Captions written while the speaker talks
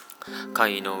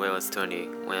Kai Inoue was 20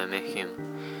 when I met him.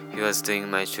 He was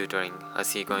doing my tutoring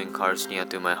as he going college near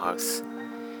to my house.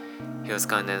 He was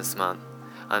kind and smart,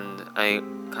 and I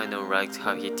kind of liked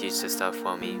how he teach the stuff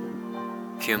for me.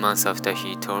 Few months after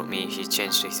he told me he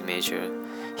changed his major,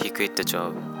 he quit the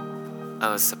job.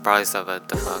 I was surprised about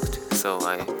the fact, so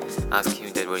I asked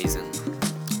him the reason.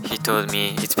 He told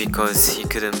me it's because he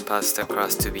couldn't pass the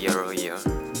class to be a lawyer.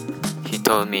 He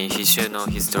told me he should know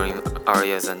his drawing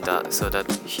earlier than that so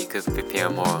that he could prepare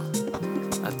more.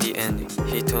 At the end,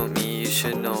 he told me you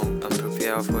should know and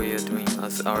prepare for your drawing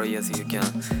as early as you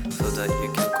can so that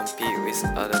you can compete with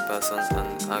other persons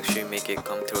and actually make it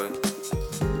come true.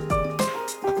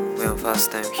 When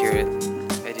first time hear it,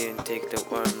 I didn't take the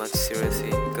word much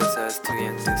seriously because I was too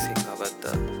young to think about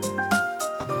that.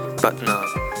 But now,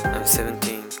 I'm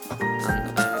 17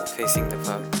 and I'm facing the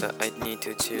fact that I need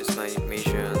to choose my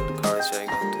major and college I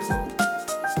want to go.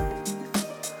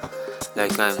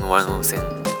 Like I'm one of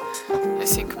them. I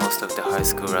think most of the high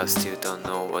schoolers still don't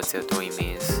know what their dream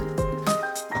means.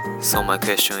 So my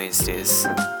question is this: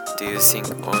 do you think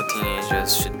all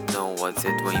teenagers should know what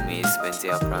their dream is when they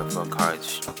apply for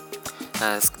college?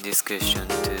 I asked this question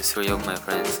to 3 of my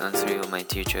friends and 3 of my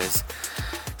teachers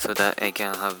so that I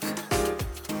can have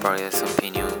various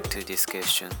opinion to this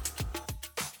question.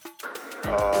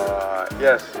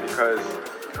 Yes, because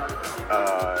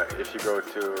if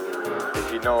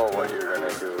you know what you're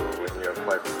gonna do when you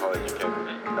apply for college, you can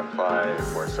apply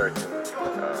for a certain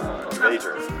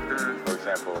major. For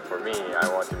example, for me, I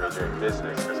want to major in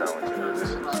business because I want to be a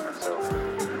businessman. So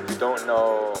if you don't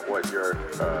know what your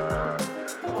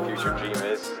future dream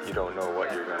is, you don't know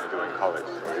what you're gonna do in college.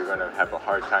 So you're gonna have a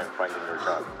hard time finding your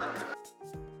job.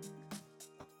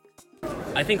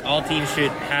 I think all teens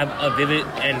should have a vivid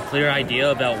and clear idea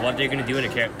about what they're going to do in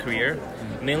a career,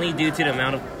 mainly due to the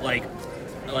amount of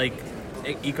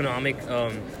economic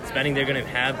spending they're going to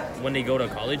have when they go to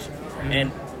college.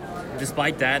 And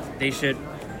despite that, they should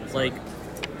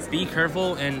be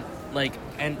careful and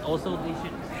also they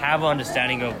should have an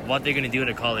understanding of what they're going to do in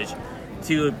a college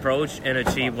to approach and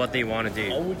achieve what they want to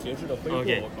do.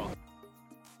 Okay.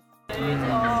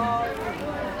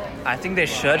 I think they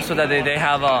should, so that they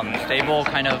have stable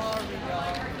kind of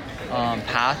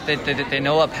path. They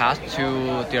know a path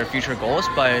to their future goals,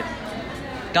 but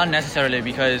not necessarily,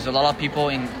 because a lot of people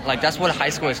that's what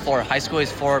high school is for. High school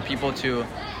is for people to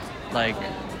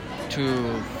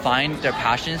find their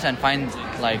passions and find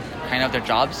kind of their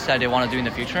jobs that they want to do in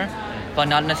the future, but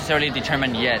not necessarily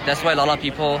determined yet. That's why a lot of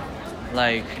people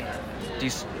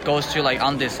these goes to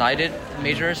undecided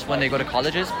majors when they go to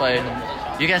colleges, but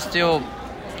you can still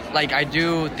I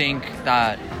do think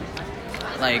that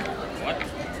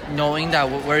knowing that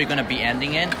where you're gonna be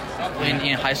ending in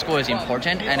high school is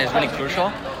important and is really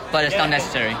crucial, but it's not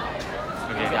necessary.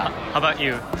 Okay. Yeah. How about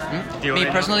you? Me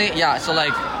personally, yeah. So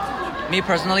me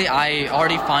personally, I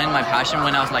already find my passion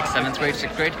when I was 7th grade,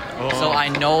 6th grade. Oh. So I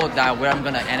know that where I'm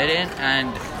gonna end it in, and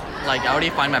I already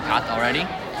find my path already.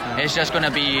 It's just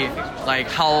gonna be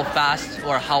how fast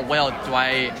or how well do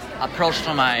I approach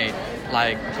to my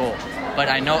goal. But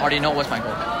I already know what's my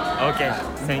goal. Okay,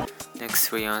 thank you. Next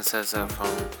 3 answers are from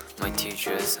my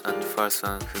teachers, and the first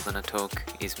one who's gonna talk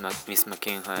is Miss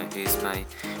McKinhai, who is my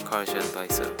college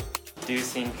advisor. Do you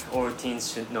think all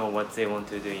teens should know what they want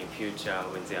to do in future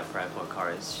when they apply for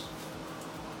college?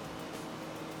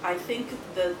 I think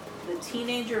the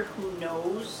teenager who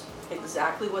knows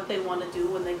exactly what they want to do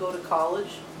when they go to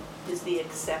college is the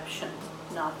exception,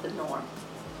 not the norm.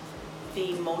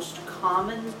 The most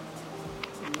common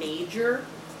major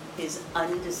is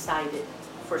undecided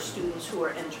for students who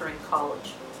are entering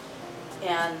college.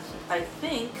 And I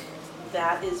think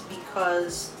that is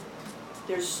because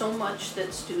there's so much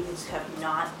that students have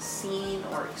not seen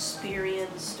or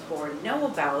experienced or know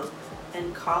about,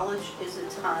 and college is a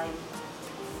time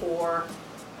for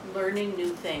learning new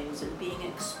things and being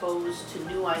exposed to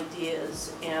new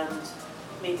ideas and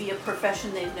maybe a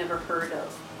profession they've never heard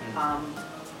of,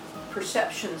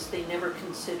 perceptions they never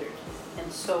considered.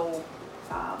 And so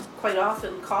quite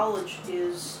often college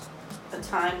is a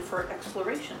time for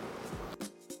exploration.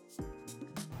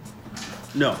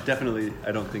 No, definitely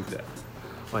I don't think that.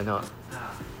 Why not?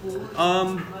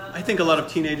 I think a lot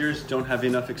of teenagers don't have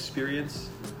enough experience.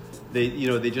 They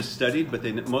just studied, but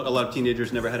a lot of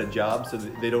teenagers never had a job, so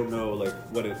they don't know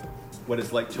what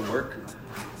it's like to work.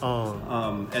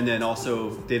 And then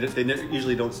also they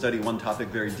usually don't study one topic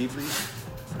very deeply.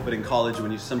 But in college,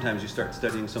 when sometimes you start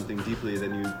studying something deeply,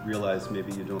 then you realize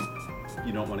maybe you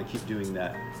don't want to keep doing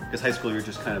that. Because high school, you're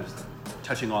just kind of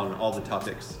touching on all the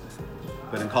topics.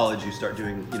 But in college, you start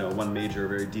doing one major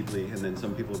very deeply, and then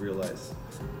some people realize.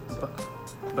 So.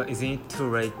 But isn't it too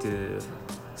late to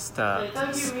start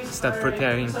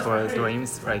preparing for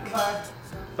dreams? Like,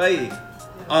 Bye.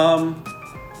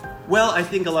 Well, I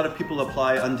think a lot of people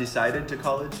apply undecided to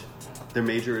college. Their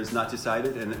major is not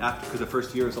decided, and after, because the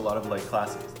first year is a lot of like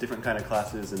classes, different kind of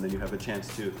classes, and then you have a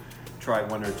chance to try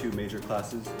one or two major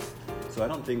classes. So I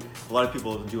don't think a lot of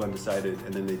people do undecided,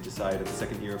 and then they decide at the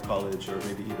second year of college, or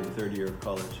maybe even third year of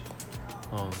college.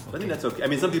 oh, So I think that's okay. I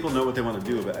mean, some people know what they want to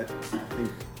do, but I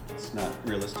think it's not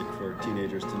realistic for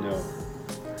teenagers to know.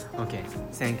 okay.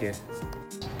 Thank you.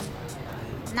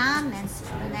 Not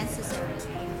necessary,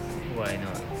 Why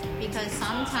not? because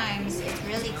sometimes it's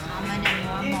really common and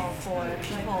normal for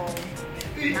people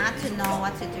not to know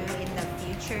what to do in the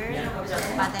future,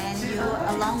 but then you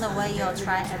along the way you'll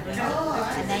try everything,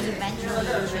 and then eventually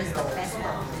you choose the best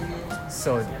one.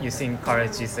 So you think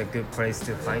college is a good place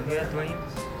to find your dream?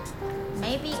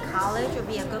 Maybe college would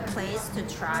be a good place to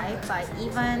try, but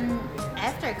even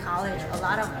after college, a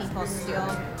lot of people still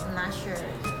not sure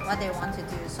what they want to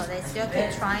do, so they still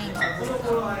keep trying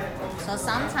everything. So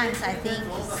sometimes I think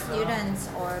students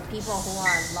or people who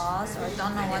are lost or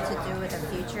don't know what to do with the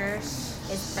future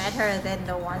is better than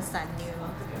the ones that knew.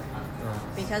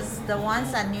 Because the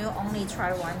ones that knew only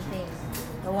try one thing.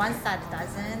 The ones that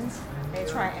doesn't, they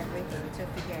try everything to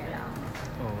figure it out.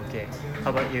 Oh, okay. How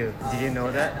about you? Did you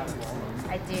know that?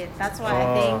 I did. That's why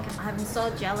I think I'm so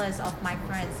jealous of my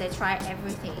friends. They try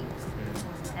everything.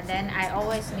 And then I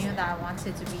always knew that I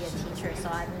wanted to be a teacher, so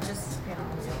I'm just,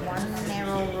 one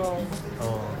narrow road.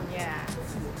 Oh, Yeah.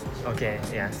 okay.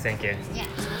 Yeah, thank you. Yeah.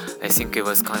 I think it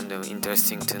was kind of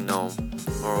interesting to know.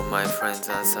 All my friends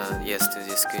answered yes to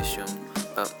this question,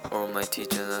 but all my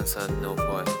teachers answered no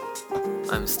boy.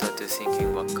 I'm started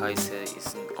thinking what Kai said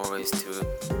isn't always true.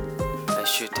 I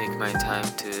should take my time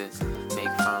to make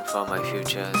plan for my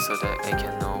future so that I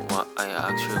can know what I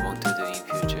actually want to do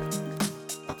in future.